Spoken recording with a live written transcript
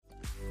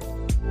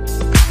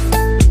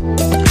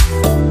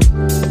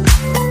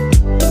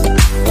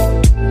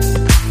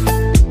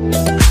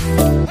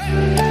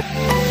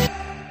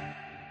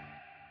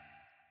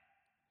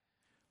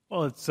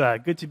Well, it's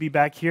good to be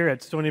back here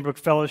at Stony Brook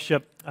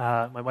Fellowship.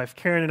 My wife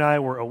Karen and I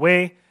were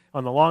away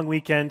on the long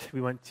weekend.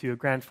 We went to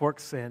Grand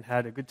Forks and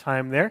had a good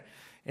time there,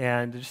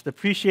 and just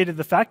appreciated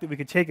the fact that we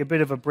could take a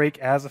bit of a break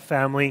as a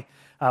family.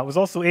 Was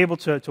also able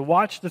to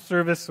watch the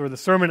service, or the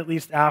sermon at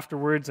least,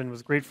 afterwards, and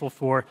was grateful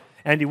for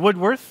Andy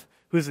Woodworth,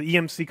 who's the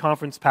EMC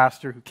conference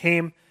pastor, who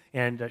came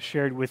and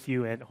shared with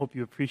you, and hope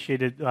you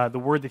appreciated the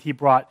word that he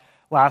brought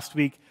last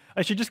week.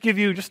 I should just give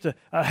you just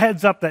a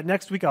heads up that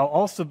next week I'll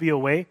also be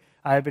away.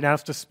 I've been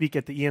asked to speak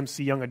at the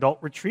EMC Young Adult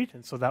Retreat,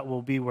 and so that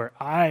will be where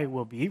I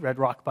will be, Red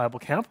Rock Bible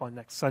Camp, on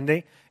next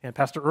Sunday, and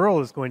Pastor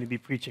Earl is going to be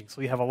preaching,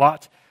 so we have a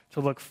lot to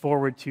look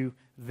forward to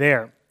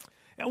there.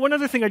 And one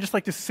other thing I'd just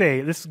like to say,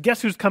 this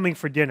Guess Who's Coming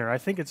for Dinner, I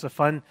think it's a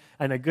fun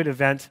and a good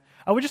event.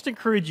 I would just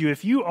encourage you,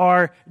 if you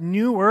are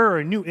newer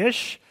or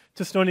new-ish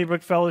to Stony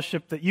Brook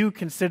Fellowship, that you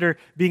consider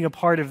being a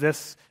part of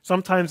this.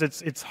 Sometimes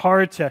it's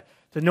hard to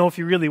know if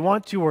you really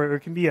want to, or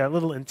it can be a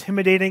little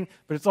intimidating,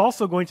 but it's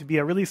also going to be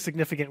a really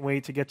significant way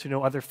to get to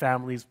know other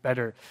families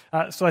better.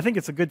 So I think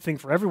it's a good thing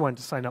for everyone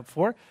to sign up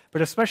for,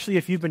 but especially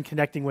if you've been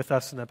connecting with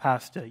us in the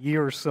past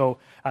year or so,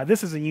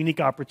 this is a unique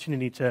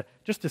opportunity to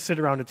sit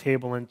around a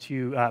table and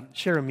to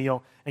share a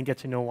meal and get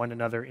to know one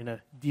another in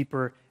a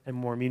deeper and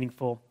more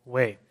meaningful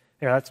way.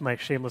 There, that's my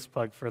shameless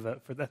plug for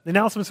the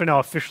announcements are now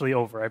officially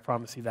over, I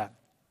promise you that.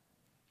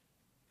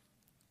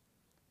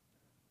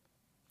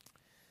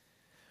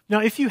 Now,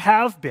 if you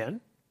have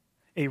been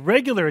a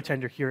regular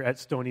attender here at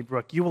Stony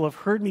Brook, you will have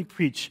heard me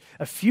preach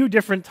a few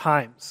different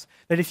times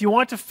that if you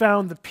want to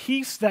find the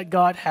peace that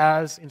God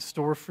has in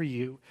store for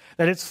you,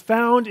 that it's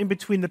found in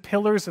between the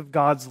pillars of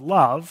God's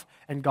love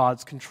and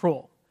God's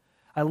control.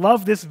 I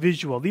love this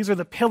visual. These are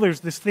the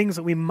pillars, these things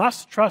that we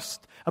must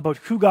trust about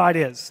who God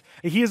is.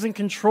 He is in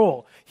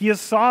control. He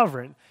is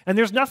sovereign. And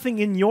there's nothing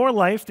in your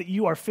life that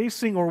you are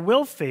facing or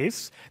will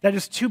face that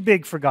is too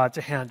big for God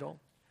to handle.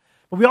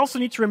 But we also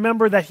need to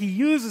remember that He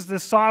uses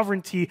this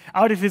sovereignty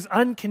out of His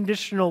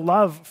unconditional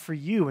love for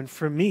you and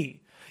for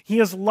me. He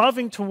is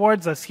loving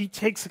towards us. He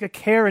takes a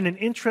care and an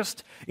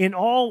interest in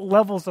all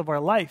levels of our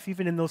life,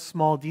 even in those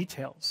small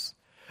details.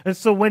 And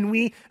so when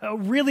we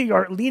really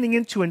are leaning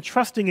into and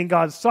trusting in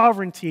God's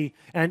sovereignty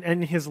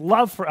and His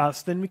love for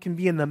us, then we can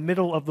be in the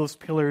middle of those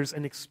pillars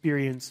and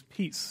experience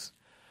peace.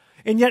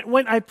 And yet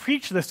when I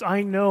preach this,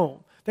 I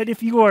know that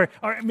if you are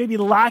maybe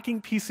lacking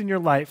peace in your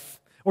life,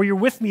 or you're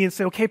with me and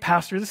say, okay,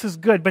 Pastor, this is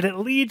good, but it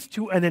leads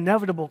to an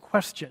inevitable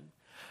question.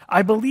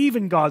 I believe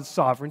in God's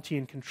sovereignty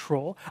and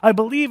control. I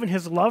believe in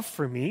His love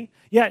for me.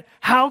 Yet,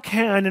 how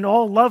can an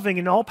all-loving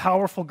and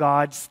all-powerful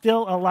God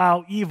still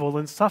allow evil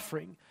and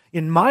suffering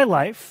in my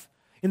life,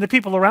 in the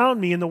people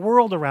around me, in the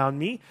world around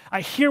me?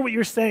 I hear what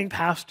you're saying,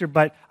 Pastor,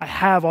 but I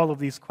have all of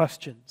these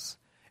questions.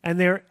 And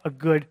they're a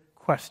good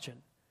question.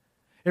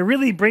 It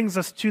really brings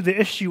us to the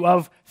issue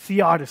of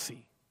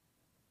theodicy.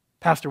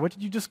 Pastor, what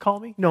did you just call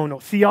me? No,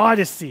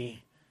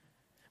 theodicy,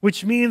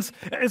 which means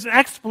it's an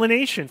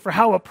explanation for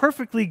how a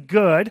perfectly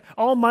good,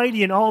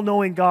 almighty, and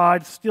all-knowing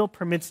God still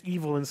permits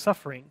evil and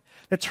suffering.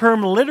 The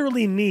term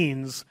literally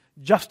means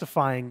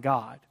justifying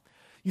God.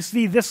 You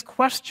see, this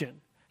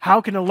question,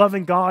 how can a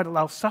loving God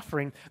allow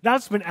suffering,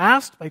 that's been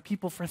asked by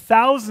people for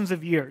thousands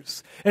of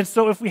years. And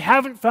so if we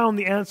haven't found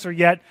the answer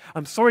yet,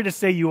 I'm sorry to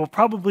say you will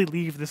probably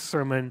leave this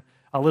sermon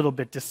a little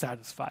bit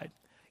dissatisfied.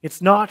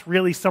 It's not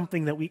really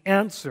something that we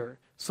answer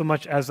so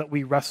much as that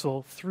we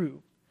wrestle through.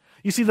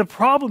 You see, the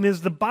problem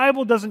is the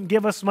Bible doesn't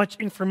give us much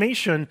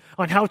information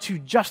on how to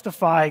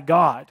justify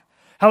God,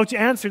 how to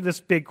answer this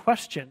big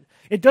question.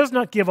 It does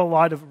not give a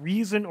lot of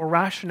reason or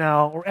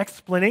rationale or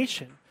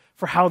explanation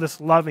for how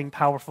this loving,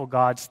 powerful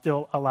God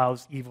still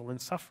allows evil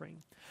and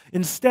suffering.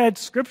 Instead,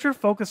 Scripture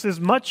focuses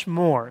much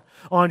more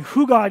on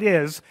who God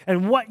is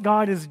and what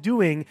God is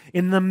doing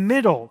in the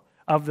middle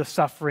of the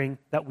suffering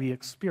that we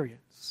experience.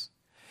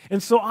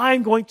 And so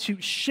I'm going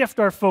to shift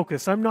our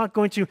focus. I'm not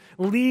going to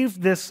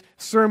leave this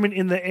sermon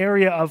in the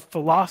area of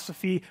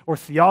philosophy or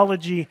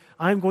theology.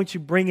 I'm going to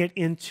bring it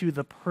into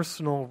the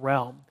personal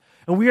realm.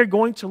 And we are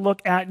going to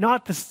look at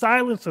not the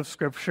silence of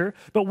Scripture,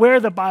 but where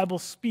the Bible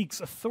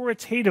speaks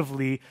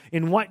authoritatively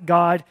in what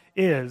God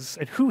is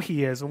and who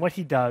He is and what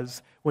He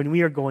does when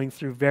we are going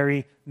through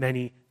very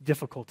many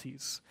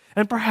difficulties.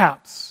 And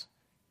perhaps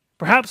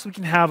we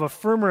can have a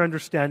firmer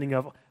understanding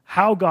of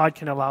how God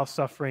can allow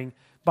suffering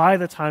by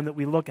the time that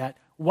we look at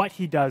what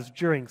He does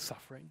during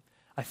suffering.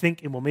 I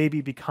think it will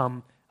maybe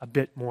become a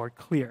bit more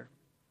clear.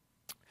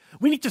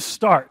 We need to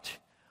start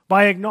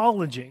by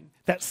acknowledging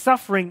that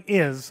suffering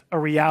is a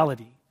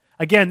reality.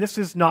 Again, this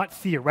is not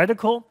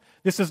theoretical.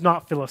 This is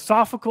not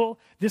philosophical.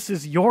 This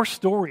is your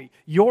story,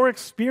 your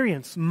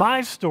experience,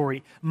 my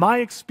story,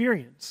 my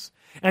experience.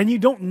 And you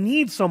don't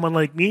need someone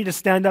like me to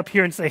stand up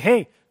here and say,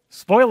 hey,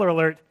 spoiler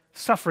alert,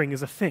 suffering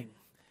is a thing.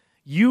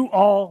 You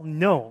all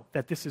know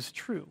that this is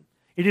true.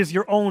 It is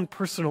your own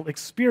personal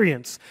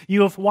experience.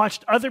 You have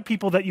watched other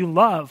people that you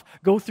love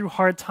go through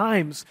hard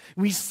times.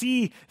 We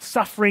see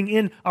suffering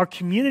in our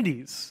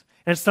communities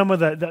and some of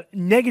the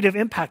negative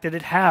impact that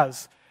it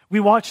has We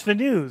watch the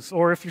news,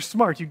 or if you're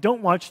smart, you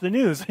don't watch the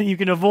news, and you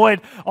can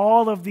avoid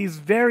all of these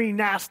very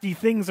nasty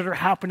things that are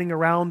happening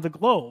around the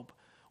globe.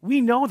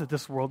 We know that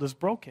this world is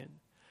broken.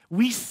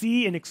 We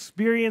see and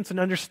experience and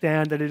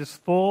understand that it is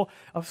full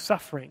of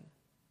suffering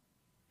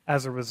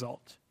as a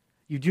result.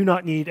 You do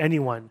not need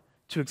anyone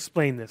to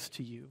explain this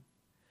to you.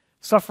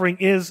 Suffering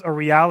is a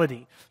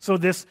reality. So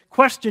this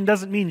question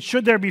doesn't mean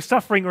should there be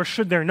suffering or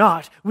should there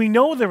not. We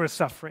know there is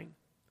suffering.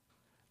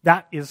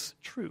 That is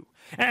true.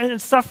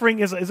 And suffering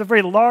is a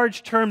very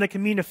large term that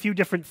can mean a few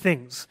different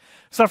things.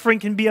 Suffering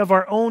can be of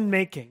our own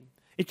making.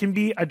 It can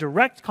be a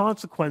direct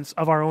consequence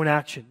of our own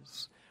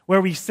actions,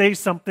 where we say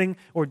something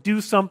or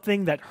do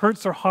something that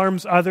hurts or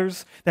harms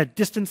others, that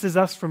distances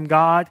us from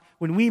God.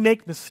 When we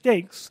make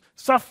mistakes,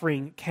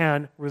 suffering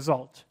can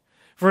result.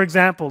 For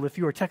example, if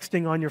you are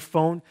texting on your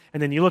phone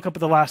and then you look up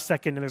at the last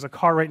second and there's a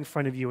car right in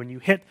front of you and you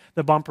hit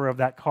the bumper of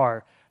that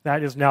car,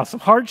 that is now some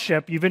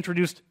hardship you've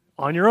introduced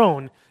on your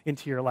own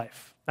into your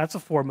life. That's a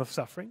form of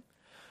suffering.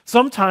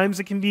 Sometimes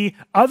it can be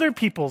other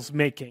people's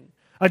making,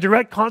 a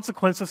direct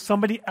consequence of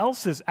somebody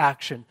else's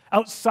action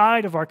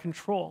outside of our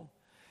control.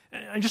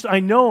 I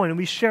know, and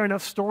we share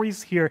enough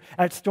stories here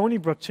at Stony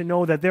Brook to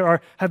know that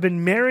have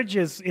been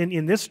marriages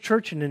in this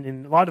church and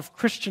in a lot of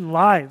Christian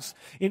lives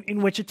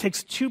in which it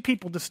takes two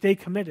people to stay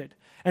committed.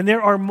 And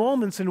there are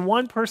moments when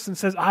one person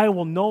says, I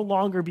will no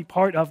longer be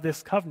part of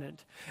this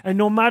covenant. And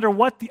no matter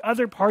what the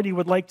other party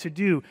would like to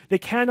do, they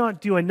cannot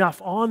do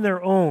enough on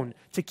their own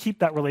to keep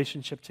that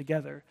relationship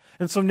together.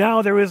 And so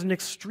now there is an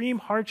extreme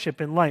hardship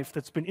in life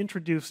that's been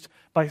introduced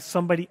by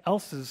somebody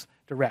else's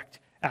direct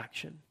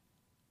action.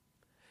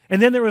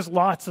 And then there is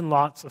lots and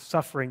lots of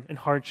suffering and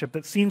hardship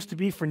that seems to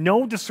be for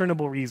no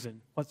discernible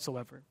reason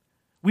whatsoever.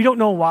 We don't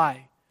know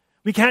why.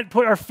 We can't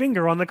put our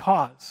finger on the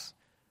cause.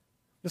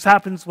 This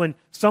happens when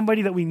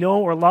somebody that we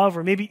know or love,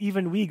 or maybe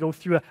even we, go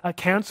through a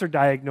cancer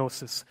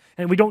diagnosis,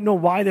 and we don't know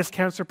why this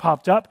cancer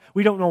popped up.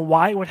 We don't know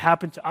why it would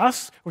happen to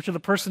us or to the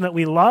person that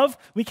we love.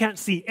 We can't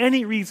see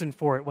any reason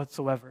for it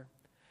whatsoever.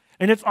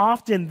 And it's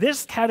often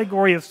this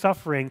category of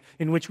suffering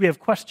in which we have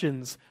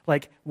questions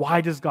like,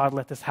 why does God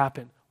let this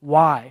happen?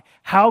 Why?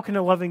 How can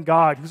a loving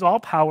God who's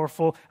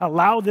all-powerful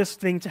allow this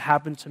thing to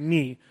happen to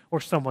me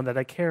or someone that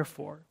I care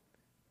for?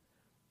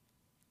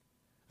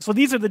 So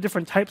these are the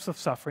different types of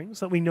sufferings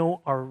that we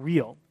know are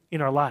real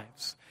in our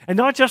lives. And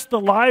not just the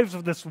lives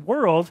of this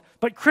world,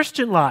 but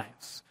Christian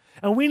lives.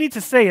 And we need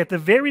to say at the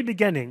very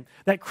beginning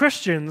that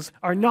Christians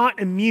are not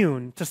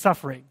immune to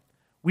suffering.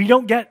 We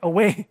don't get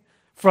away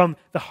from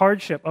the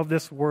hardship of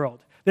this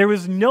world. There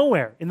is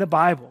nowhere in the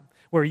Bible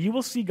where you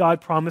will see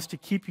God promise to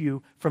keep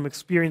you from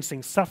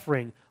experiencing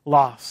suffering,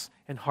 loss,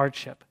 and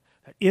hardship.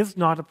 That is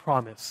not a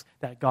promise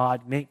that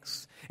God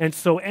makes. And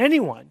so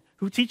anyone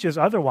who teaches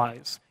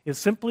otherwise is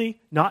simply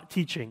not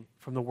teaching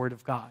from the Word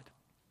of God.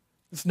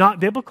 It's not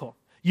biblical.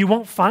 You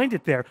won't find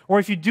it there. Or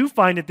if you do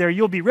find it there,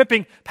 you'll be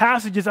ripping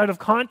passages out of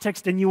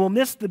context and you will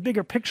miss the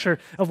bigger picture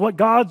of what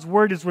God's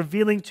Word is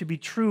revealing to be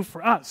true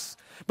for us.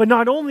 But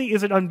not only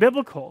is it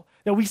unbiblical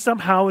that we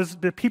somehow, as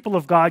the people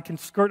of God, can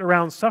skirt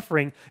around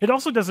suffering, it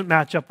also doesn't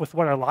match up with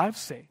what our lives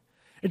say.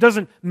 It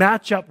doesn't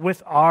match up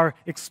with our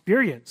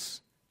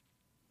experience.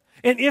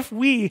 And if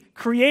we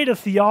create a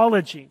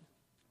theology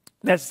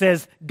that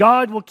says,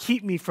 God will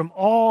keep me from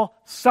all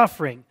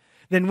suffering,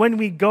 then when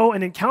we go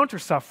and encounter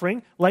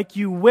suffering, like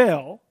you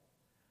will,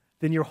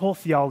 then your whole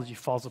theology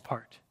falls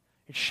apart.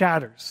 It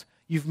shatters.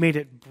 You've made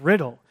it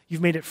brittle.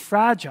 You've made it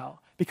fragile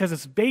because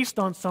it's based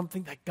on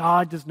something that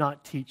God does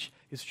not teach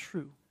is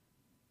true.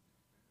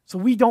 So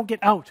we don't get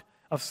out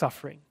of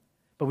suffering,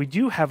 but we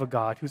do have a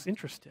God who's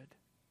interested.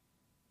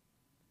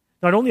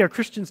 Not only are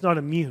Christians not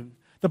immune,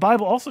 the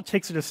Bible also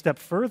takes it a step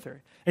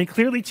further and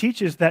clearly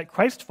teaches that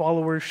Christ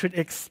followers should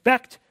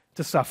expect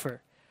to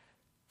suffer.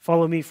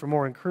 Follow me for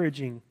more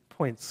encouraging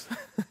points.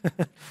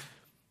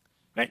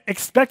 Right?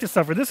 Expect to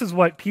suffer. This is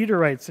what Peter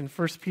writes in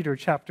 1 Peter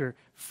chapter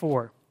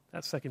 4.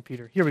 That's 2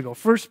 Peter. Here we go.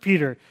 1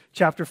 Peter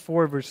chapter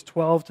 4, verse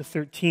 12 to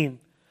 13.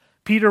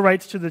 Peter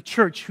writes to the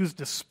church who's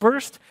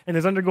dispersed and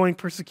is undergoing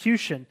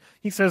persecution.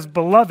 He says,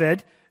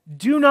 Beloved,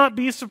 do not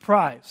be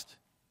surprised.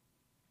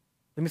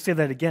 Let me say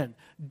that again.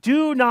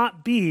 Do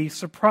not be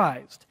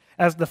surprised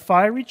as the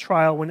fiery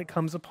trial when it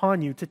comes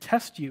upon you to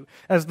test you,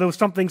 as though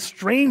something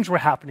strange were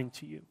happening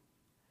to you.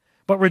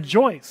 But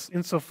rejoice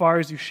insofar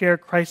as you share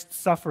Christ's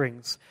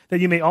sufferings, that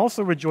you may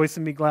also rejoice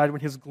and be glad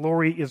when his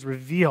glory is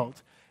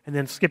revealed. And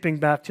then skipping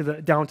back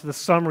down to the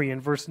summary in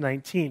verse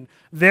 19.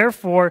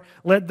 Therefore,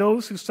 let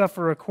those who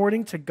suffer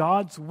according to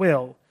God's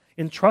will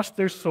entrust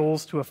their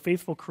souls to a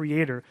faithful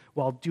Creator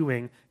while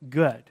doing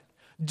good.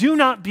 Do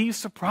not be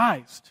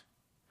surprised.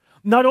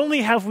 Not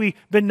only have we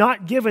been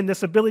not given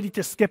this ability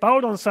to skip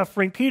out on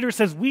suffering, Peter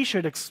says we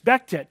should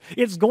expect it.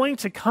 It's going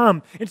to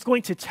come. It's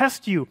going to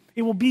test you.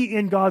 It will be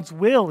in God's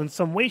will in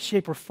some way,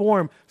 shape, or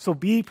form, so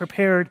be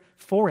prepared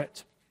for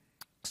it.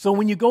 So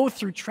when you go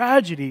through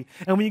tragedy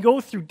and when you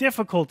go through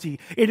difficulty,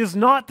 it is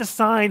not the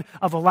sign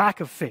of a lack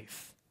of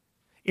faith.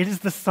 It is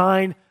the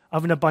sign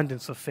of an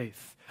abundance of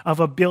faith, of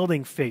a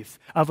building faith,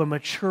 of a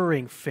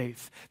maturing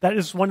faith. That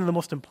is one of the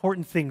most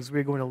important things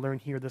we're going to learn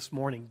here this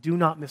morning. Do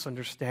not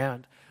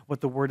misunderstand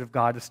what the Word of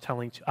God is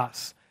telling to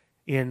us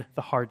in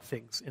the hard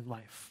things in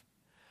life.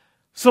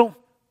 So,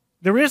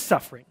 there is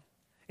suffering,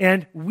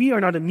 and we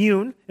are not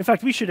immune. In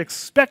fact, we should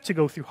expect to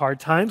go through hard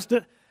times.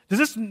 Does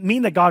this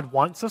mean that God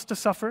wants us to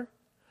suffer?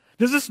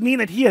 Does this mean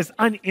that He is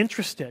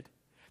uninterested,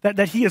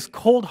 that He is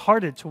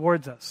cold-hearted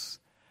towards us?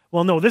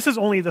 Well, no, this is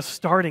only the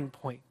starting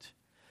point.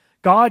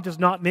 God does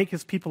not make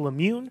His people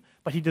immune,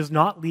 but He does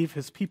not leave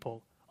His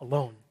people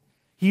alone.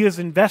 He is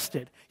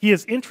invested. He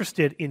is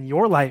interested in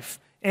your life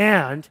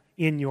and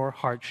in your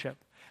hardship.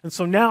 And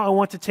so now I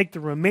want to take the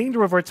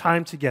remainder of our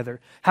time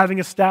together, having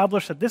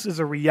established that this is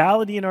a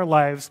reality in our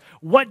lives.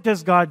 What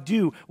does God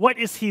do? What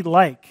is He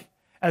like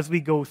as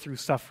we go through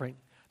suffering?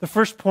 The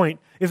first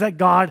point is that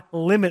God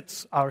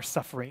limits our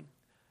suffering.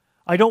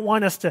 I don't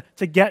want us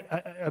to get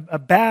a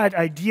bad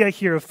idea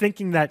here of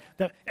thinking that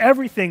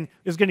everything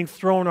is getting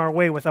thrown our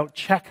way without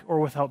check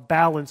or without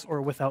balance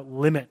or without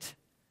limit.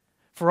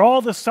 For all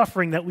the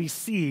suffering that we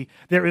see,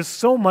 there is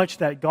so much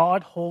that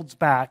God holds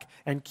back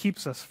and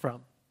keeps us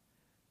from.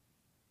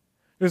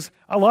 There's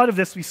a lot of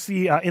this we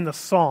see in the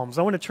Psalms.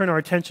 I want to turn our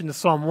attention to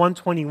Psalm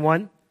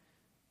 121.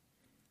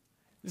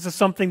 This is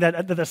something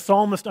that the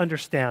psalmist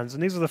understands,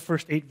 and these are the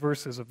first 8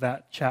 verses of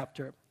that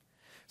chapter. It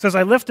says,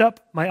 I lift up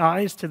my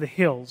eyes to the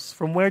hills.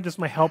 From where does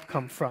my help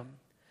come from?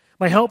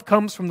 My help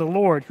comes from the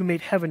Lord who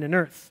made heaven and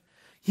earth.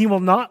 He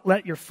will not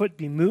let your foot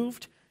be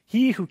moved.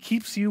 He who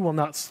keeps you will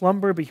not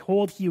slumber.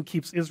 Behold, he who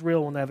keeps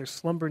Israel will neither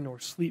slumber nor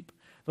sleep.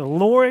 The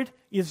Lord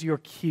is your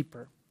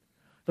keeper.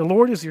 The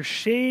Lord is your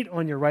shade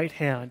on your right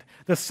hand.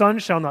 The sun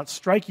shall not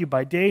strike you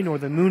by day, nor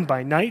the moon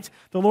by night.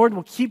 The Lord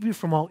will keep you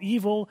from all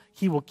evil.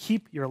 He will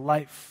keep your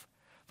life.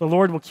 The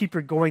Lord will keep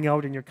your going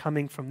out and your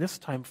coming from this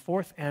time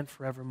forth and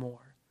forevermore.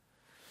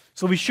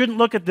 So we shouldn't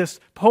look at this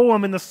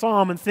poem in the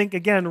psalm and think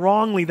again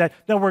wrongly that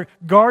we're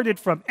guarded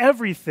from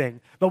everything.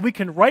 But we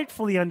can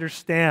rightfully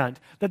understand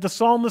that the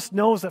psalmist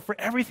knows that for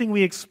everything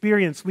we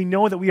experience, we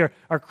know that we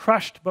are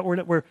crushed, but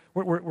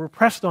we're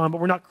pressed on, but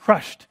we're not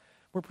crushed.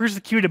 We're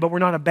persecuted, but we're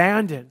not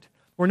abandoned.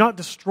 We're not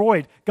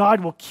destroyed.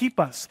 God will keep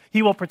us.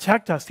 He will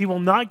protect us. He will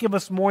not give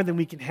us more than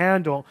we can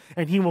handle,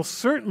 and He will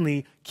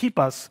certainly keep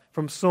us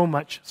from so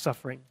much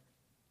suffering.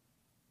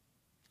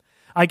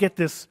 I get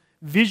this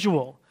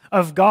visual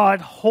of God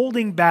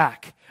holding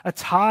back a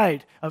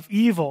tide of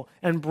evil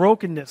and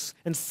brokenness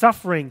and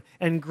suffering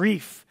and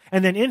grief.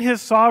 And then in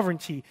His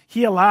sovereignty,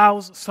 He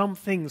allows some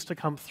things to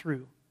come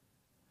through.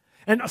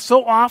 And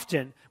so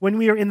often, when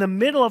we are in the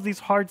middle of these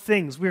hard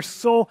things, we're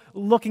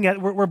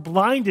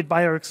blinded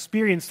by our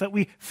experience that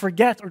we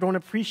forget or don't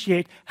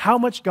appreciate how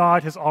much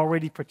God has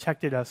already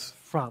protected us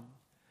from.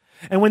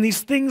 And when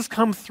these things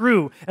come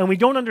through and we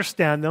don't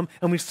understand them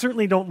and we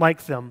certainly don't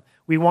like them,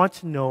 we want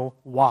to know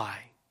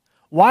why.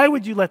 Why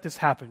would you let this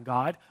happen,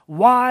 God?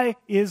 Why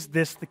is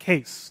this the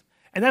case?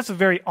 And that's a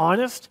very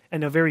honest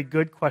and a very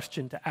good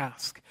question to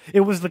ask.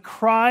 It was the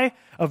cry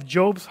of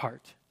Job's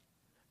heart.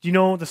 Do you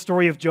know the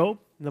story of Job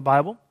in the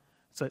Bible?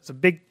 So it's a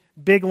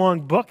big,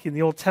 long book in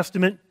the Old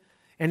Testament,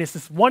 and it's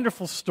this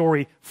wonderful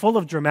story full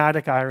of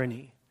dramatic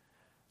irony.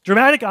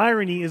 Dramatic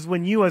irony is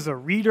when you as a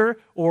reader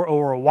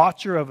or a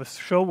watcher of a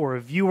show or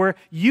a viewer,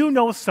 you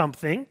know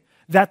something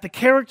that the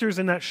characters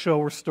in that show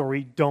or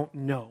story don't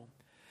know.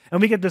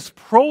 And we get this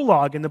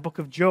prologue in the book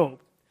of Job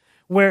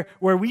where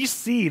we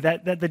see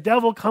that the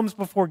devil comes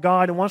before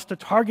God and wants to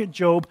target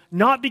Job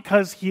not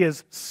because he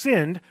has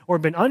sinned or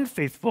been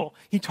unfaithful.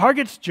 He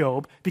targets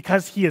Job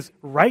because he is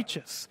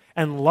righteous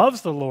and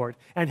loves the Lord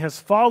and has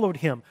followed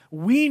Him.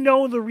 We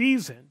know the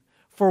reason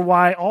for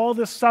why all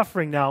this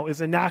suffering now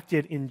is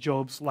enacted in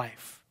Job's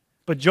life.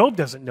 But Job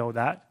doesn't know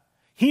that.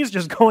 He's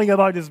just going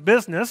about his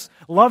business,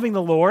 loving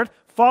the Lord,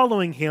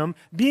 following Him,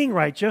 being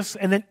righteous,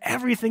 and then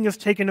everything is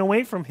taken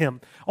away from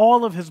him.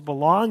 All of his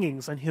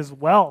belongings and his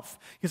wealth,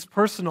 his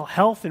personal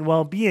health and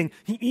well-being.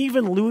 He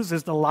even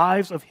loses the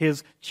lives of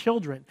his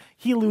children.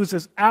 He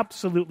loses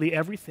absolutely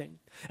everything.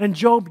 And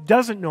Job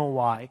doesn't know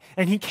why,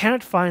 and he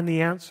can't find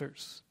the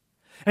answers.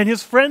 And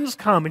his friends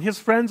come, and his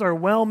friends are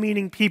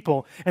well-meaning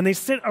people, and they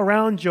sit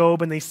around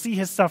Job, and they see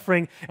his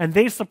suffering, and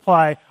they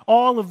supply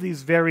all of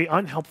these very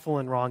unhelpful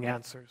and wrong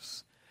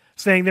answers,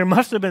 saying, there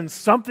must have been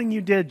something you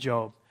did,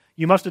 Job.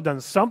 You must have done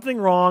something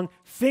wrong.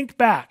 Think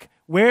back.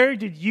 Where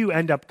did you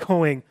end up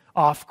going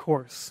off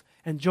course?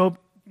 And Job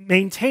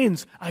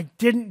maintains, I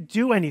didn't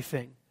do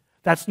anything.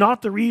 That's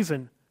not the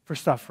reason for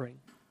suffering.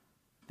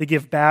 They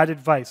give bad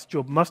advice.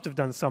 Job must have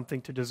done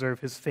something to deserve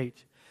his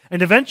fate.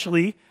 And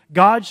eventually,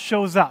 God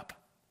shows up.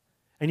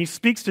 And He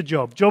speaks to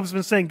Job. Job's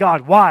been saying,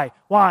 God, why?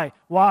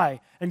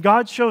 And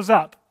God shows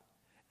up.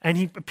 And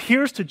He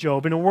appears to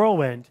Job in a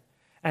whirlwind.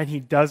 And He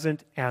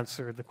doesn't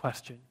answer the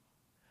question.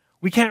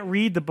 We can't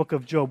read the book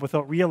of Job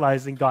without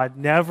realizing God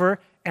never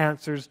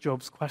answers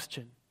Job's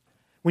question.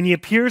 When He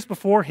appears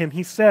before him,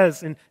 He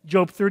says in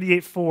Job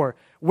 38:4,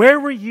 where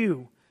were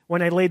you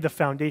when I laid the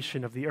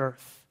foundation of the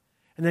earth?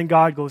 And then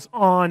God goes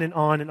on and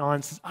on and on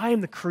and says, I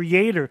am the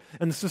creator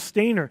and the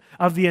sustainer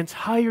of the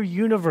entire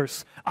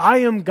universe. I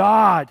am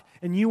God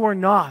and you are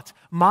not.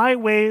 My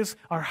ways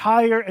are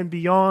higher and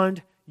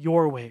beyond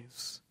your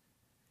ways.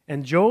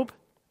 And Job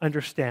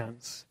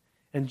understands.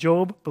 And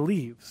Job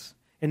believes.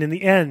 And in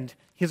the end,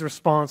 his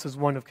response is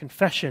one of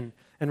confession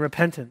and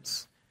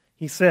repentance.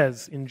 He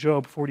says in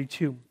Job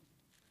 42,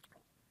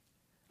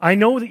 I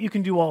know that you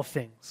can do all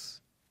things,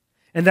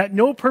 and that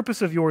no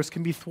purpose of yours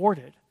can be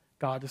thwarted.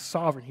 God is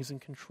sovereign. He's in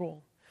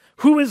control.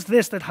 Who is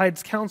this that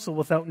hides counsel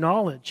without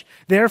knowledge?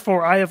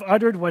 Therefore, I have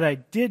uttered what I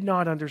did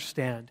not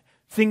understand,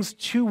 things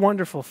too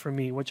wonderful for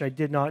me, which I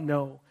did not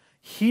know.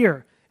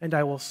 Hear, and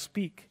I will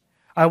speak.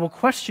 I will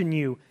question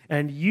you,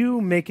 and you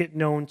make it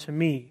known to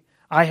me.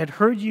 I had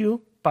heard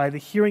you by the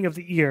hearing of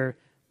the ear,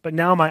 but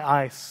now my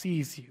eye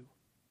sees you.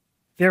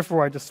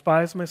 Therefore, I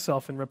despise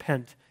myself and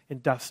repent in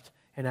dust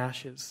and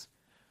ashes.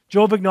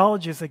 Job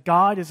acknowledges that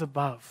God is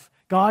above.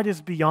 God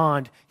is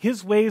beyond.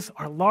 His ways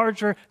are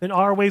larger than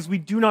our ways. We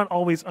do not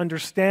always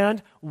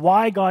understand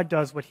why God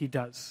does what he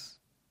does.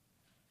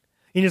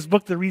 In his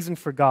book, The Reason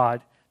for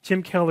God,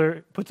 Tim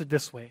Keller puts it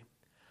this way.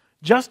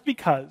 Just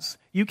because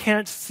you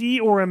can't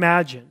see or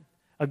imagine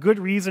a good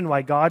reason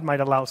why God might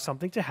allow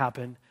something to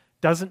happen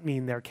doesn't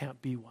mean there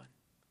can't be one.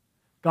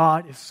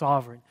 God is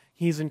sovereign.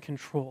 He's in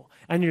control.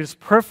 And it is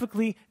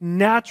perfectly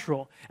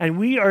natural. And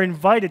we are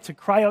invited to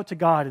cry out to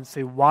God and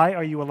say, why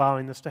are you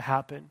allowing this to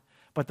happen?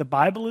 But the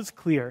Bible is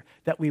clear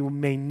that we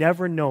may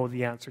never know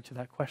the answer to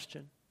that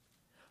question.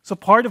 So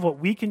part of what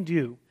we can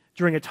do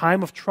during a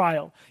time of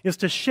trial is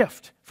to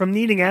shift from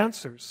needing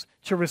answers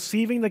to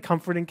receiving the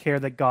comfort and care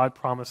that God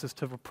promises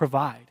to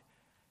provide.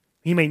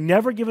 He may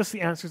never give us the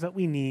answers that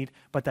we need,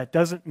 but that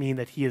doesn't mean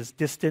that he is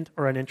distant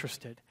or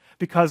uninterested.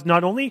 Because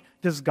not only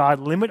does God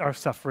limit our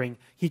suffering,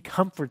 he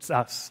comforts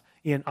us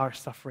in our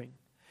suffering.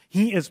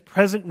 He is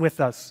present with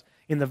us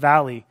in the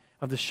valley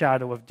of the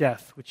shadow of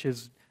death, which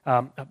is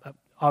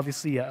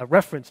obviously a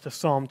reference to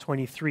Psalm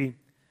 23.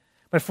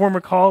 My former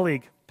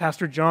colleague,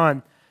 Pastor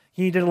John,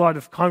 he did a lot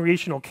of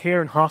congregational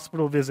care and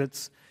hospital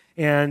visits,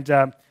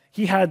 and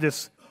he had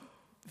this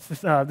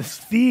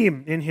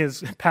theme in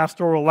his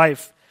pastoral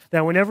life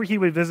that whenever he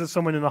would visit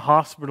someone in the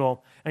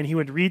hospital and he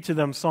would read to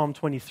them Psalm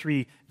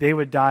 23, they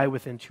would die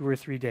within 2 or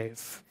 3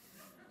 days.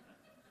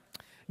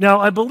 Now,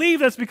 I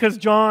believe that's because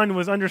John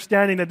was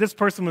understanding that this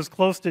person was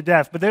close to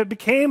death, but it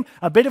became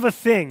a bit of a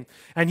thing.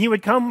 And he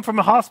would come from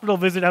a hospital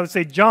visit, I would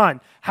say, John,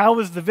 how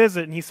was the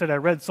visit? And he said, I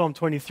read Psalm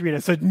 23. And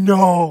I said,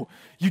 no,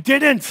 you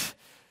didn't.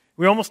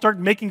 We almost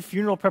started making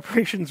funeral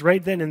preparations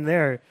right then and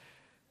there.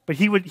 But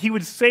he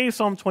would say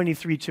Psalm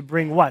 23 to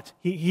bring what?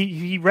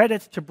 He read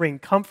it to bring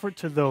comfort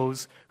to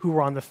those who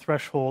were on the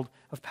threshold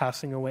of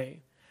passing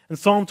away. And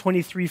Psalm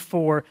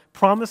 23:4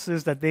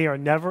 promises that they are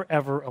never,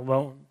 ever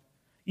alone.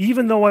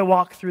 Even though I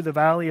walk through the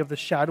valley of the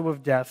shadow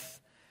of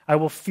death, I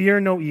will fear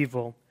no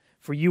evil,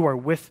 for you are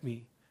with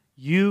me.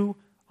 You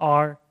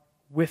are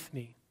with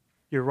me.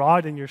 Your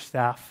rod and your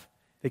staff,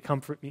 they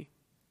comfort me.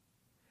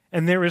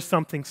 And there is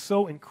something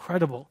so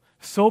incredible,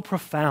 so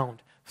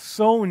profound,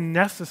 so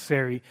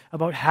necessary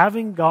about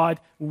having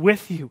God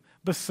with you,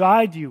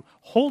 beside you,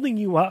 holding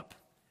you up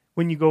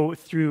when you go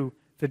through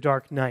the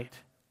dark night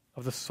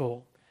of the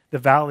soul, the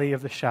valley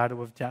of the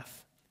shadow of death.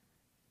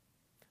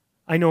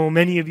 I know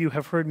many of you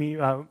have heard me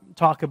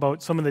talk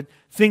about some of the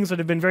things that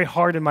have been very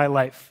hard in my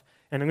life,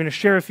 and I'm going to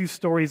share a few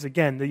stories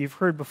again that you've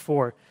heard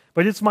before,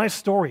 but it's my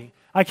story.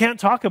 I can't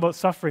talk about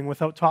suffering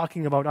without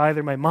talking about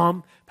either my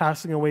mom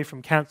passing away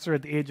from cancer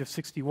at the age of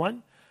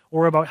 61,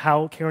 or about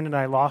how Karen and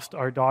I lost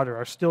our daughter,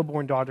 our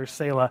stillborn daughter,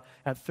 Selah,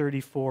 at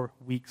 34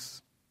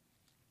 weeks.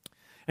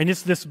 And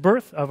it's this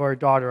birth of our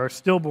daughter, our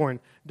stillborn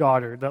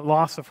daughter, that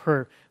loss of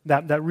her,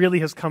 that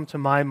really has come to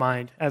my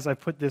mind as I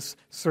put this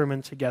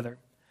sermon together.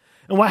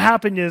 And what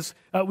happened is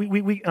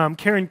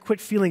Karen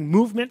quit feeling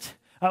movement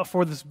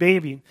for this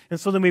baby. And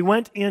so then we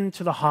went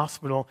into the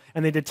hospital,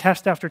 and they did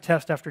test after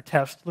test after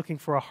test, looking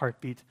for a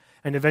heartbeat.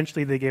 And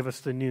eventually they gave us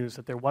the news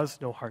that there was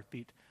no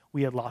heartbeat.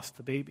 We had lost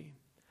the baby.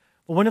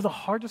 But one of the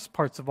hardest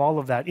parts of all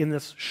of that, in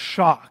this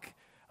shock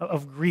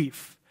of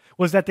grief,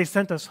 was that they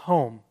sent us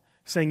home,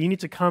 saying, you need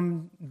to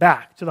come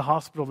back to the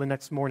hospital the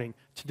next morning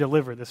to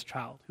deliver this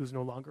child who's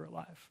no longer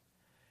alive.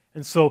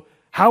 And so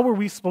how were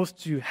we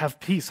supposed to have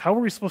peace? How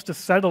were we supposed to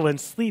settle and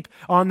sleep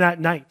on that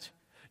night,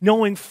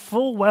 knowing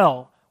full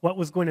well what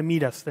was going to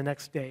meet us the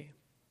next day?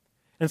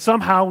 And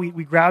somehow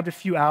we grabbed a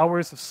few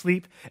hours of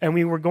sleep, and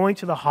we were going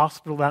to the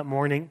hospital that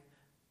morning,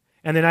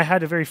 and then I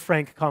had a very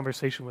frank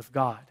conversation with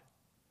God.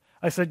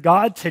 I said,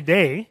 God,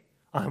 today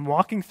I'm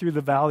walking through the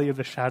valley of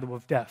the shadow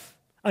of death.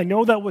 I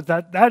know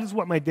that is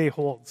what my day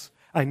holds.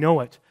 I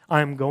know it.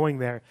 I'm going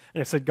there. And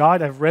I said,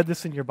 God, I've read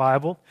this in your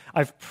Bible.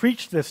 I've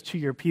preached this to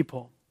your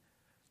people.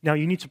 Now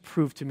you need to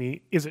prove to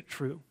me, is it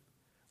true?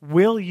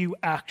 Will you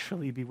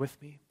actually be with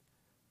me?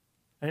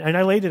 And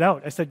I laid it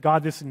out. I said,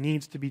 God, this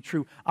needs to be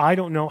true. I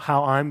don't know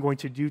how I'm going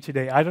to do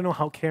today. I don't know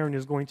how Karen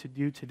is going to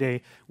do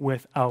today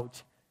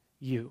without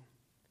you.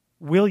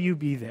 Will you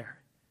be there?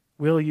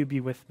 Will you be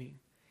with me?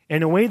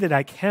 In a way that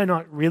I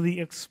cannot really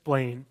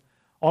explain,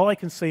 All I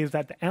can say is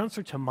that the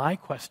answer to my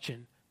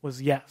question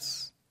was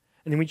yes.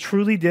 And then we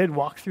truly did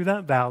walk through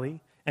that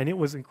valley, and it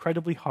was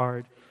incredibly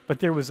hard, but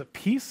there was a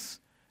peace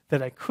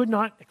that I could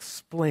not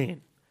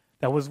explain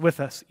that was with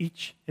us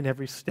each and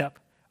every step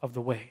of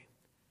the way.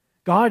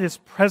 God is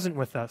present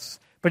with us,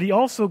 but he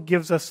also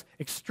gives us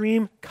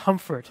extreme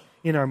comfort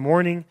in our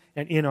mourning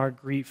and in our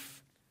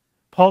grief.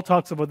 Paul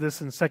talks about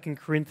this in 2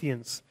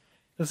 Corinthians.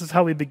 This is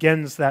how he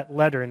begins that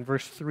letter in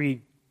verse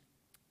 3.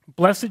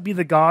 Blessed be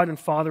the God and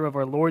Father of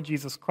our Lord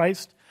Jesus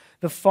Christ,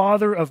 the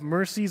Father of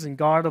mercies and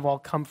God of all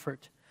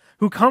comfort,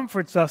 who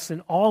comforts us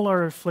in all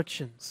our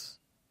afflictions,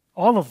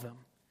 all of them,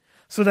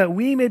 so that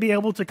we may be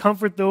able to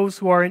comfort those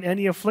who are in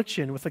any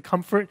affliction with the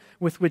comfort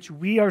with which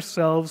we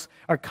ourselves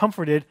are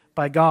comforted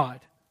by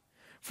God.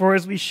 For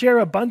as we share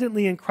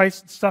abundantly in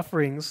Christ's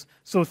sufferings,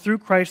 so through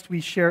Christ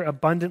we share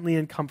abundantly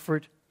in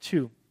comfort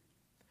too.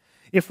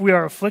 If we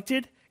are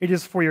afflicted, it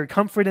is for your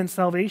comfort and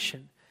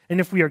salvation. And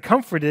if we are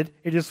comforted,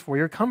 it is for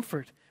your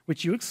comfort,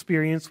 which you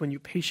experience when you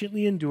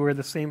patiently endure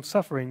the same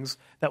sufferings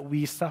that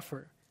we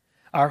suffer.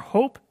 Our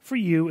hope for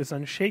you is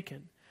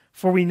unshaken,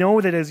 for we know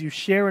that as you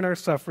share in our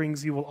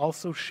sufferings, you will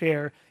also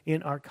share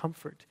in our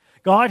comfort.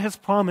 God has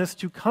promised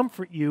to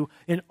comfort you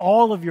in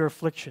all of your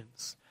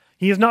afflictions.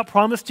 He has not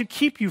promised to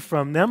keep you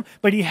from them,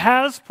 but he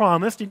has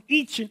promised in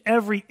each and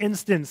every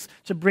instance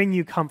to bring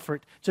you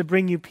comfort, to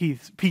bring you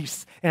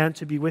peace, and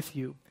to be with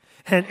you.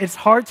 And it's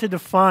hard to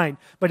define,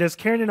 but as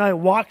Karen and I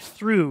walked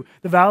through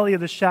the valley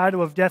of the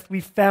shadow of death, we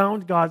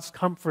found God's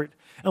comfort.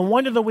 And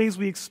one of the ways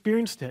we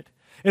experienced it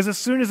is as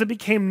soon as it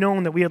became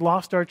known that we had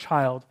lost our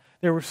child,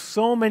 there were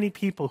so many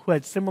people who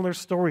had similar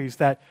stories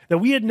that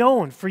we had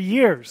known for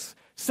years,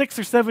 6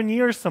 or 7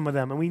 years, some of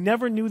them, and we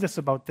never knew this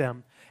about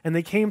them. And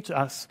they came to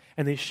us,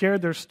 and they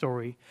shared their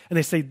story, and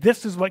they say,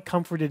 this is what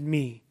comforted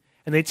me.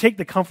 And they take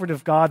the comfort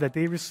of God that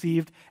they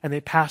received, and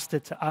they passed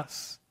it to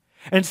us.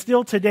 And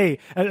still today,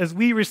 as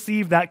we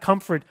receive that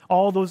comfort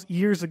all those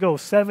years ago,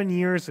 7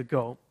 years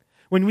ago,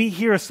 when we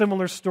hear a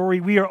similar story,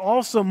 we are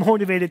also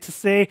motivated to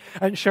say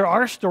and share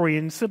our story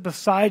and sit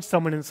beside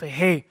someone and say,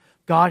 hey,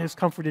 God has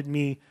comforted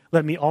me,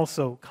 let me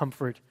also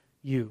comfort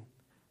you.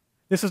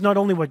 This is not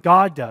only what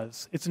God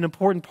does, it's an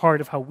important part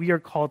of how we are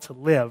called to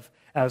live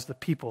as the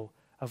people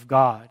of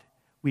God.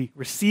 We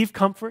receive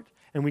comfort,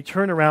 and we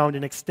turn around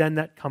and extend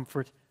that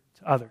comfort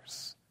to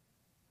others.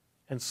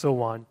 And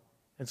so on,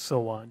 and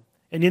so on.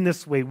 And in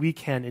this way, we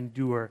can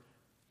endure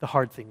the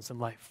hard things in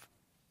life.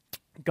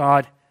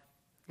 God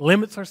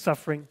limits our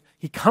suffering.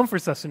 He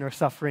comforts us in our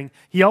suffering.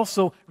 He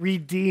also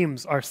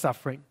redeems our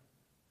suffering.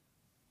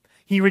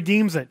 He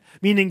redeems it,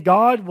 meaning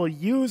God will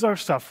use our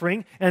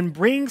suffering and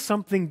bring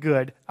something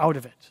good out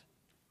of it.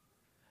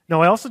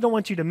 Now, I also don't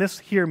want you to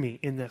mishear me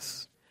in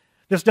this.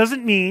 This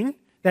doesn't mean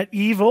that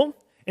evil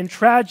and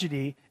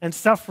tragedy and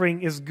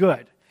suffering is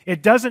good.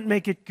 It doesn't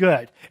make it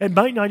good. It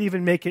might not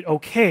even make it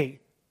okay.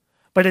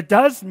 But it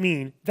does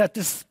mean that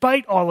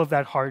despite all of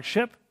that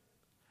hardship,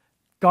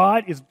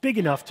 God is big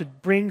enough to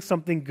bring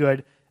something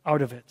good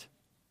out of it.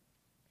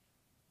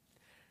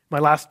 My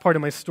last part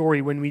of my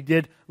story, when we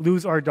did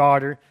lose our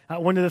daughter,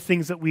 one of the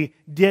things that we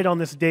did on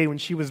this day when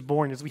she was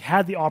born is we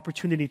had the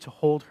opportunity to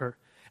hold her.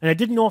 And I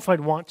didn't know if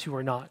I'd want to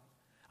or not.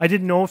 I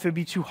didn't know if it would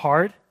be too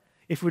hard,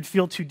 if it would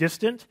feel too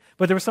distant,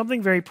 but there was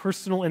something very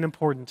personal and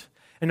important.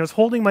 And I was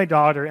holding my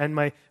daughter, and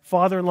my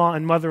father-in-law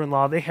and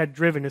mother-in-law, they had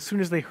driven. As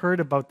soon as they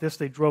heard about this,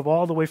 they drove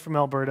all the way from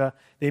Alberta.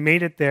 They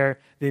made it there.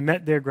 They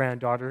met their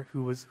granddaughter,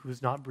 who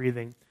was not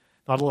breathing,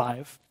 not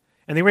alive.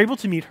 And they were able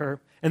to meet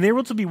her, and they were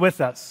able to be with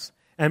us.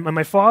 And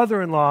my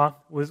father-in-law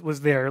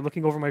was there,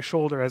 looking over my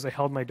shoulder as I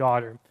held my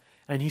daughter.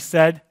 And he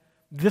said,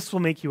 this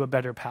will make you a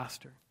better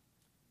pastor.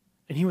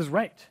 And he was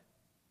right.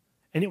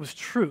 And it was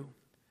true.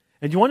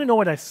 And you want to know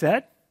what I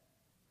said?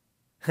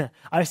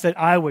 I said,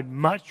 I would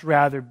much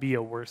rather be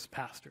a worse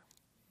pastor.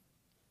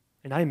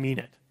 And I mean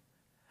it.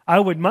 I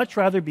would much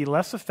rather be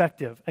less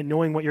effective at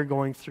knowing what you're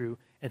going through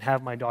and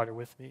have my daughter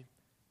with me.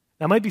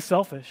 That might be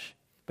selfish,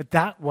 but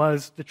that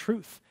was the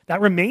truth. That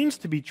remains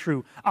to be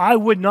true.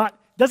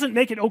 Doesn't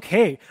make it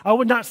okay. I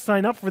would not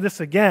sign up for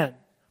this again.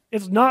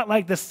 It's not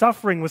like the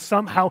suffering was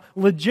somehow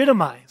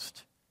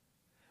legitimized.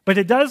 But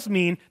it does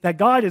mean that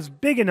God is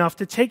big enough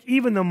to take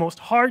even the most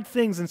hard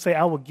things and say,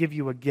 I will give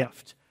you a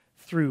gift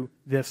through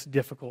this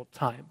difficult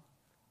time.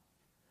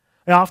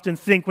 I often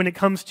think when it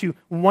comes to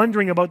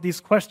wondering about these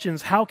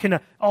questions, how can an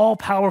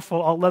all-powerful,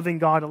 all-loving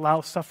God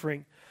allow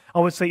suffering? I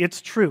would say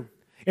it's true.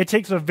 It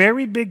takes a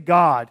very big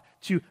God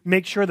to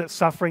make sure that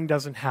suffering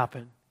doesn't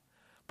happen.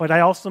 But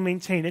I also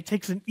maintain it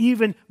takes an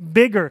even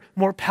bigger,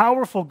 more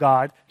powerful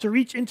God to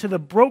reach into the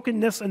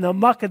brokenness and the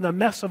muck and the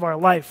mess of our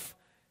life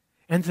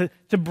and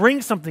to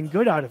bring something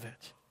good out of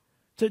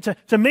it,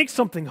 to make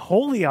something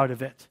holy out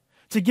of it,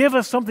 to give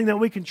us something that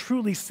we can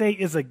truly say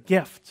is a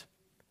gift.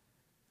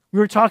 We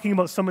were talking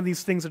about some of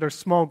these things at our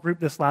small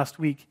group this last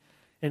week,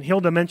 and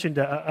Hilda mentioned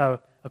a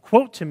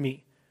quote to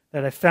me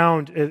that I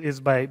found is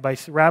by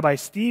Rabbi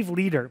Steve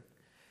Leder,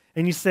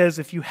 and he says,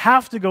 if you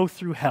have to go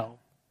through hell,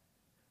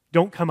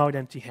 don't come out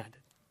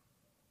empty-handed.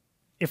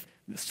 if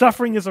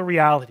suffering is a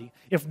reality,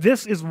 if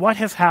this is what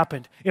has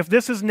happened, if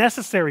this is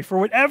necessary for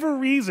whatever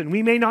reason,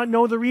 we may not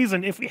know the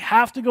reason, if we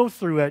have to go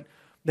through it,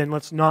 then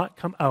let's not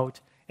come out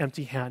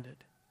empty-handed.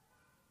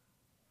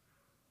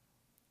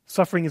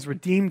 Suffering is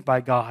redeemed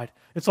by God.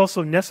 It's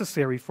also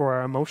necessary for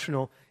our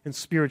emotional and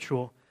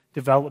spiritual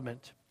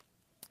development.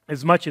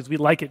 As much as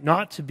we'd like it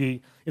not to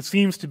be, it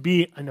seems to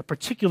be a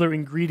particular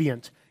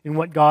ingredient in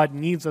what God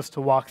needs us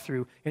to walk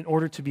through in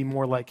order to be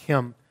more like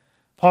Him.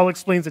 Paul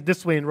explains it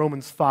this way in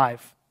Romans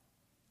 5,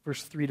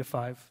 verse 3 to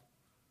 5.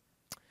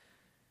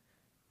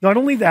 Not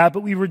only that,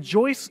 but we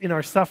rejoice in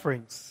our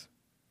sufferings.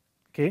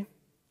 Okay,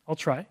 I'll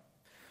try.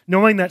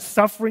 Knowing that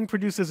suffering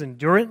produces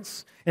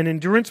endurance, and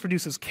endurance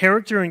produces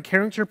character, and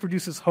character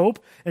produces hope,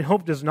 and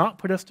hope does not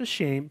put us to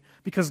shame,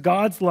 because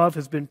God's love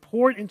has been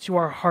poured into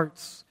our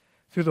hearts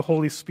through the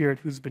Holy Spirit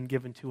who's been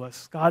given to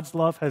us. God's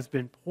love has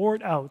been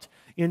poured out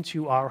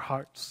into our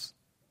hearts.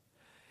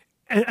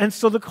 And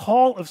so the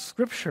call of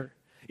Scripture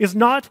is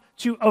not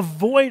to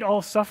avoid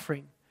all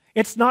suffering.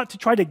 It's not to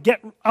try to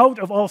get out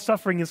of all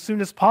suffering as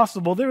soon as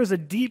possible. There is a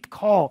deep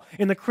call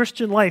in the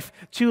Christian life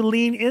to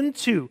lean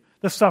into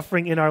the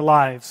suffering in our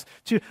lives,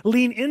 to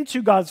lean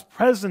into God's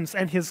presence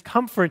and His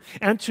comfort,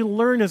 and to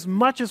learn as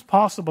much as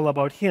possible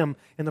about Him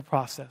in the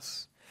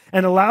process.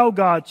 And allow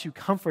God to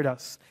comfort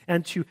us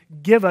and to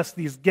give us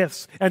these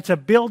gifts and to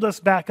build us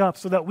back up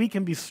so that we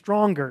can be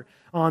stronger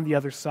on the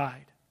other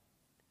side.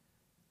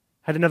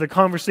 I had another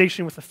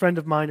conversation with a friend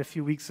of mine a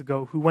few weeks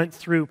ago who went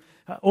through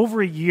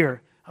over a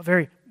year, a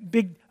very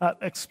big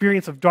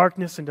experience of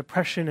darkness and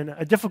depression and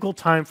a difficult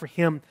time for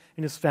him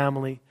and his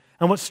family.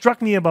 And what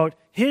struck me about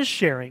his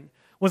sharing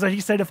was that he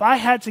said, if I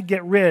had to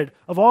get rid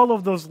of all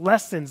of those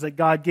lessons that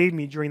God gave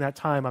me during that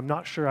time, I'm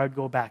not sure I'd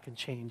go back and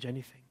change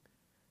anything.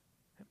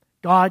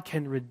 God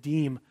can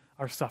redeem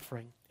our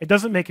suffering. It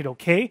doesn't make it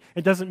okay,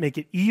 it doesn't make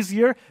it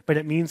easier, but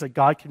it means that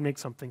God can make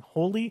something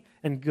holy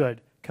and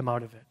good come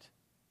out of it.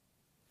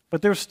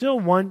 But there's still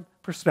one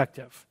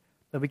perspective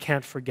that we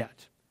can't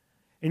forget.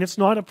 And it's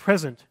not a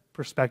present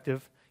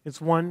perspective,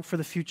 it's one for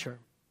the future.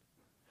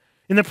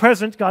 In the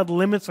present, God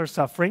limits our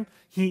suffering.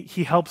 He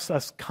helps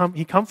us,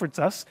 He comforts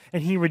us,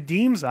 and He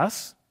redeems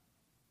us.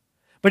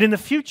 But in the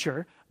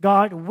future,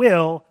 God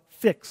will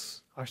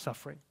fix our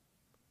suffering.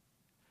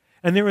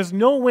 And there is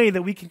no way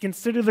that we can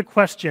consider the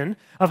question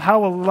of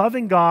how a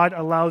loving God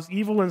allows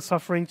evil and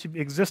suffering to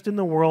exist in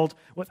the world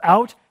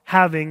without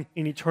having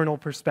an eternal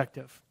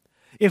perspective.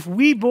 If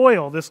we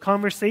boil this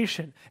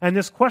conversation and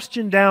this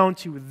question down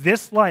to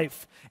this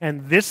life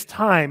and this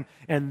time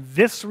and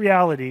this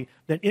reality,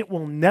 then it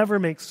will never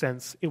make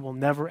sense. It will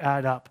never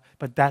add up.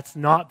 But that's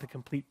not the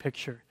complete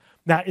picture.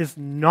 That is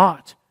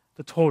not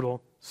the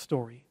total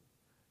story.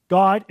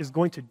 God is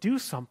going to do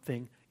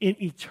something in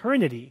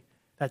eternity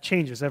that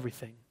changes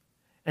everything.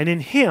 And in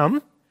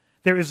Him,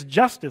 there is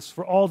justice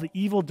for all the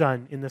evil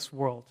done in this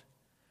world.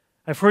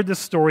 I've heard this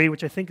story,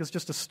 which I think is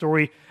just a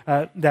story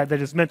that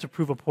is meant to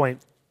prove a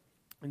point.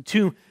 And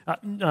two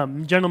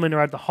gentlemen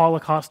are at the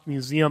Holocaust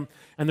Museum,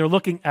 and they're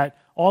looking at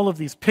all of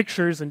these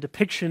pictures and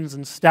depictions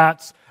and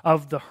stats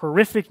of the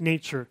horrific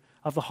nature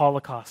of the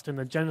Holocaust and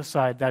the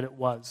genocide that it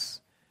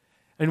was.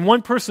 And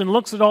one person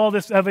looks at all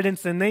this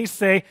evidence and they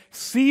say,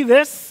 see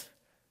this?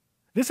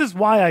 This is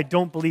why I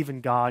don't believe in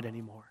God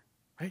anymore,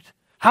 right?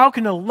 How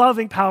can a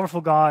loving,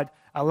 powerful God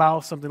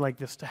allow something like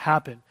this to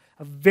happen?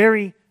 A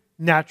very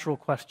natural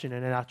question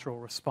and a natural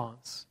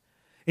response.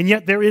 And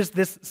yet there is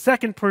this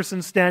second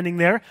person standing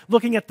there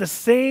looking at the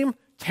same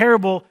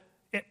terrible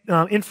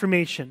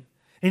information.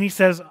 And he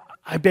says,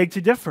 I beg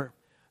to differ.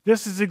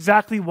 This is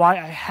exactly why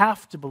I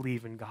have to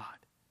believe in God.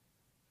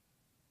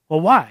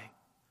 Well, why?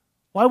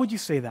 Why would you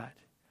say that?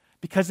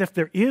 Because if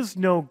there is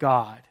no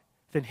God,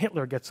 then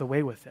Hitler gets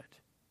away with it.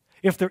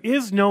 If there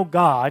is no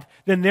God,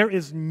 then there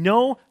is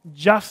no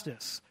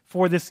justice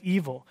for this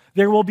evil.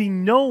 There will be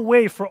no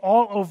way for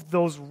all of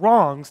those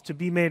wrongs to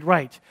be made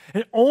right.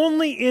 And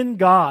only in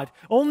God,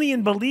 only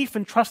in belief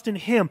and trust in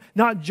Him,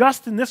 not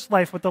just in this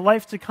life, but the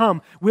life to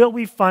come, will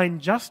we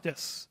find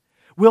justice.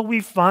 Will we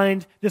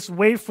find this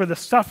way for the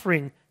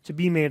suffering to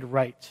be made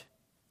right.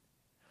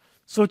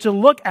 So to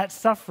look at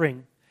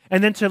suffering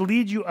and then to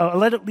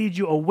let it lead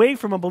you away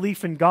from a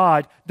belief in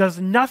God does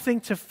nothing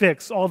to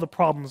fix all the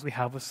problems we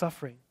have with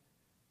suffering.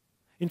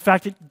 In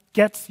fact, it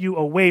gets you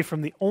away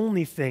from the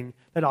only thing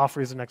that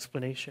offers an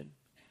explanation.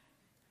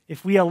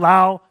 If we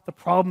allow the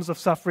problems of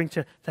suffering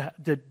to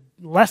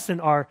lessen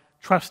our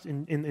trust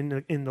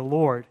in the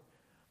Lord,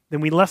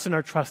 then we lessen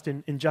our trust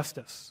in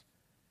justice,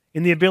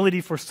 in the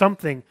ability for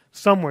something,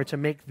 somewhere to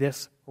make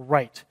this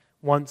right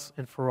once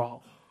and for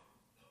all.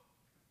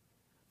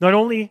 Not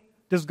only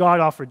does God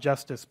offer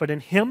justice, but in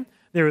Him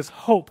there is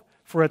hope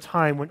for a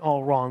time when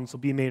all wrongs will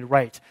be made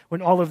right,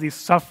 when all of these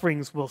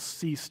sufferings will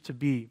cease to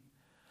be.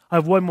 I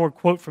have one more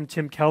quote from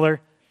Tim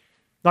Keller,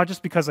 not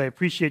just because I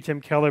appreciate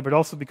Tim Keller, but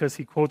also because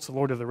he quotes The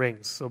Lord of the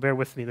Rings. So bear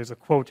with me, there's a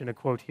quote and a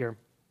quote here.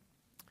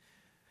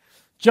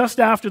 Just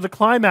after the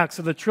climax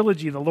of the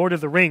trilogy, The Lord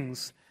of the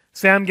Rings,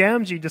 Sam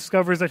Gamgee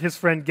discovers that his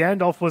friend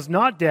Gandalf was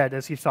not dead,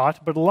 as he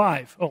thought, but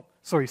alive. Oh,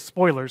 sorry,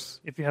 spoilers,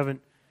 if you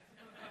haven't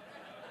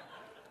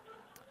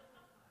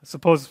I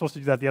suppose it's supposed to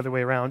do that the other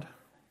way around.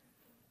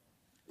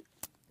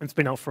 It's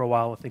been out for a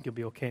while. I think you'll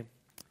be okay.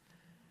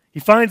 He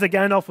finds that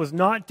Gandalf was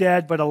not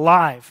dead, but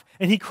alive.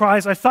 And he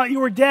cries, "I thought you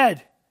were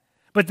dead.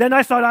 But then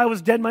I thought I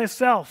was dead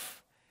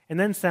myself." And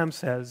then Sam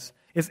says,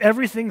 "Is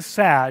everything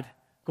sad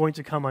going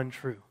to come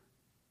untrue?"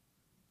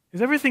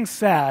 Is everything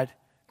sad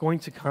going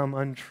to come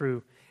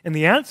untrue? And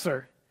the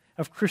answer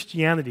of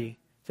Christianity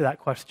to that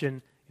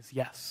question is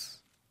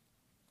yes.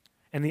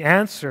 And the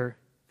answer,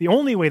 the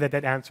only way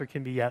that answer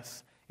can be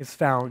yes, is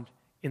found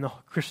in the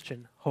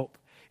Christian hope.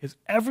 Is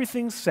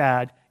everything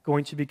sad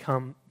going to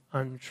become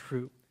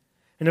untrue?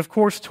 And of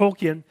course,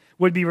 Tolkien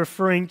would be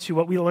referring to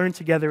what we learned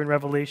together in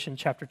Revelation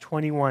chapter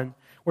 21,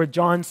 where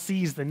John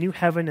sees the new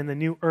heaven and the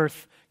new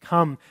earth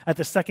come at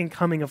the second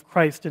coming of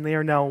Christ, and they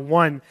are now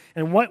one.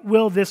 And what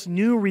will this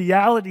new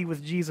reality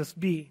with Jesus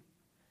be?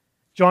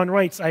 John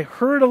writes, "I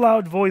heard a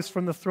loud voice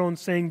from the throne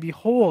saying,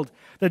 'Behold,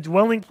 the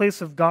dwelling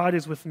place of God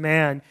is with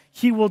man.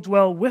 He will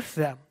dwell with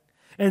them,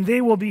 and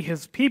they will be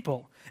his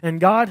people. And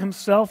God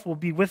himself will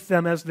be with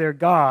them as their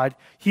God.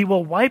 He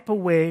will wipe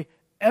away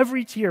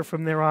every tear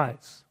from their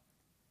eyes.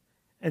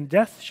 And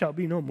death shall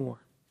be no more.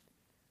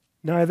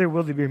 Neither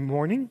will there be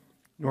mourning,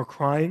 nor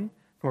crying,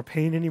 nor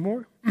pain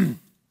anymore.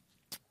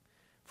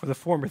 For the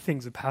former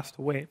things have passed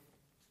away.'"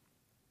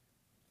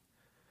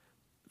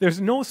 There's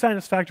no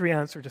satisfactory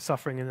answer to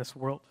suffering in this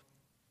world.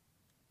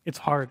 It's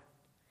hard.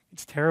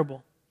 It's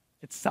terrible.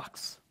 It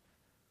sucks.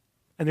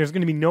 And there's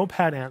going to be no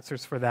pat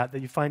answers for that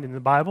you find in the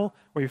Bible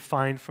or you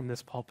find from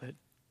this pulpit.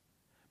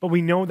 But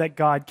we know that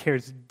God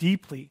cares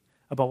deeply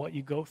about what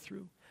you go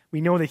through. We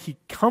know that he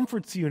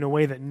comforts you in a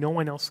way that no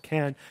one else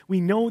can.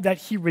 We know that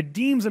he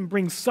redeems and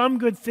brings some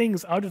good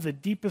things out of the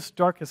deepest,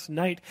 darkest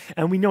night.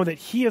 And we know that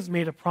he has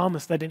made a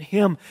promise that in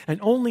him and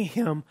only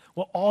him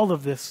will all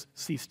of this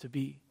cease to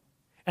be.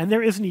 And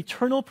there is an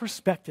eternal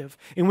perspective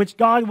in which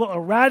God will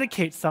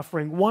eradicate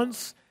suffering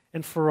once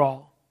and for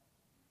all.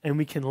 And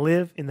we can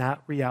live in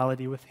that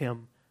reality with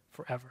him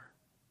forever.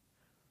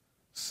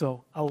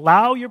 So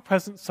allow your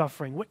present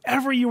suffering,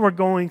 whatever you are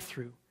going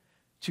through,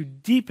 to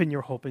deepen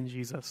your hope in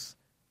Jesus,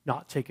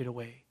 not take it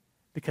away.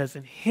 Because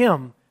in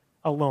him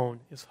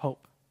alone is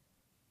hope.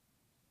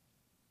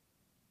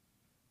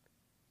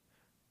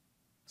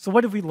 So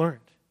what have we learned?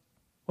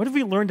 What have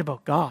we learned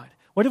about God?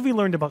 What have we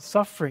learned about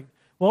suffering?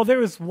 Well,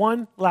 there is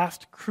one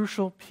last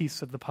crucial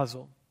piece of the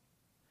puzzle.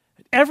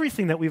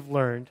 Everything that we've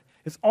learned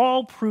is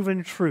all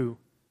proven true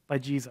by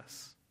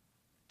Jesus.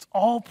 It's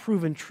all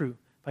proven true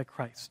by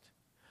Christ.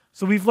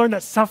 So we've learned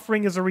that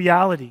suffering is a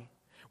reality.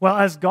 Well,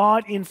 as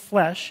God in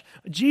flesh,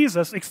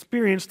 Jesus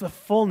experienced the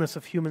fullness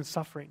of human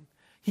suffering.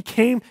 He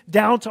came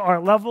down to our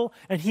level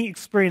and he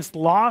experienced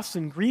loss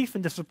and grief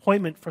and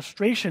disappointment,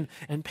 frustration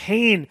and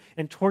pain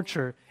and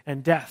torture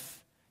and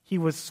death. He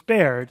was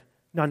spared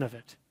none of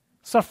it.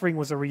 Suffering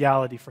was a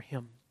reality for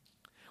him.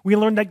 We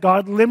learned that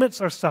God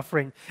limits our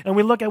suffering, and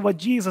we look at what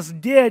Jesus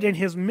did in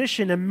his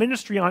mission and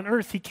ministry on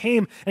earth. He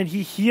came and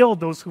he healed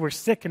those who were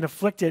sick and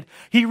afflicted.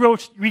 He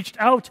reached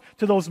out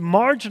to those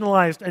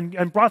marginalized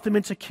and brought them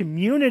into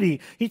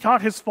community. He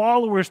taught his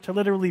followers to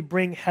literally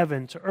bring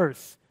heaven to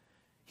earth.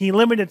 He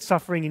limited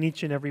suffering in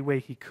each and every way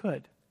he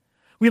could.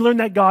 We learn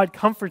that God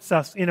comforts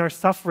us in our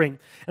suffering,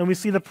 and we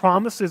see the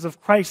promises of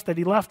Christ that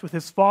he left with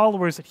his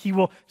followers, that he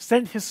will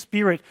send his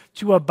Spirit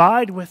to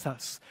abide with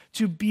us,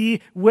 to be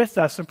with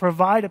us, and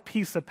provide a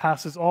peace that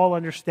passes all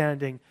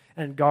understanding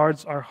and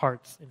guards our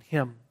hearts in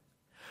him.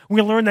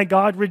 We learn that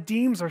God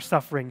redeems our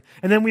suffering,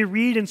 and then we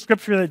read in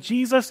Scripture that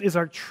Jesus is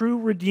our true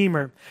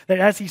Redeemer, that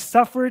as he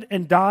suffered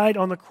and died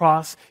on the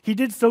cross, he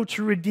did so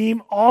to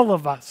redeem all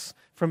of us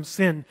from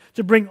sin,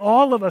 to bring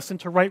all of us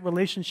into right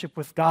relationship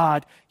with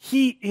God.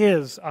 He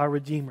is our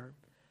Redeemer.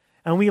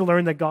 And we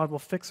learn that God will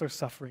fix our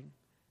suffering.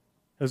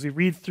 As we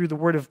read through the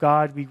Word of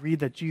God, we read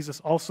that Jesus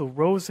also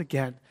rose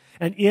again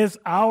and is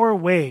our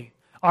way,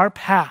 our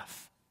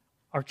path,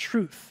 our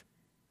truth,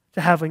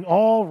 to having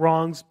all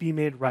wrongs be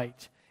made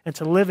right and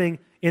to living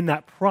in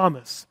that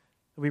promise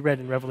that we read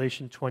in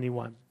Revelation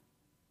 21.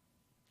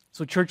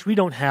 So, church, we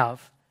don't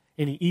have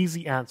any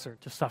easy answer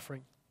to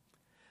suffering,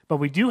 but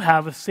we do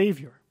have a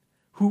Savior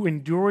who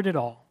endured it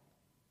all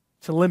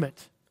to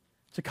limit,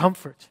 to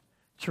comfort,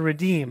 to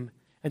redeem,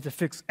 and to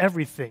fix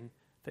everything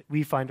that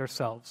we find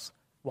ourselves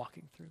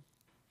walking through.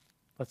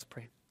 Let's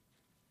pray.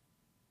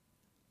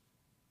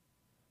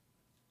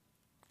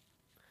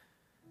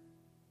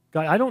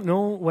 God, I don't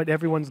know what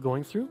everyone's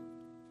going through,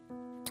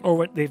 or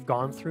what they've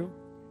gone through,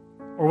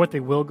 or what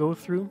they will go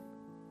through.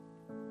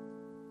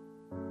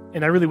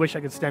 And I really wish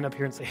I could stand up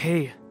here and say,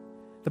 hey,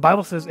 the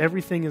Bible says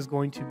everything is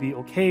going to be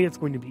okay, it's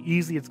going to be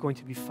easy, it's going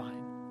to be fine.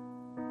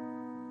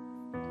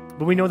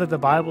 But we know that the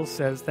Bible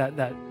says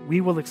that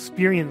we will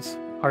experience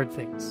hard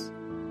things,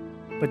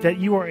 but that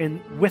you are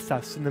with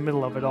us in the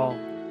middle of it all.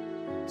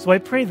 So I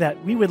pray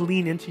that we would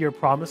lean into your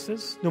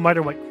promises, no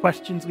matter what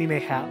questions we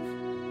may have,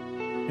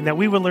 and that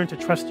we would learn to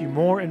trust you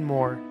more and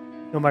more,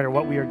 no matter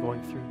what we are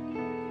going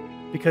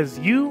through. Because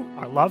you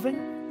are loving,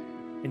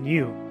 and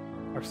you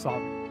are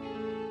sovereign.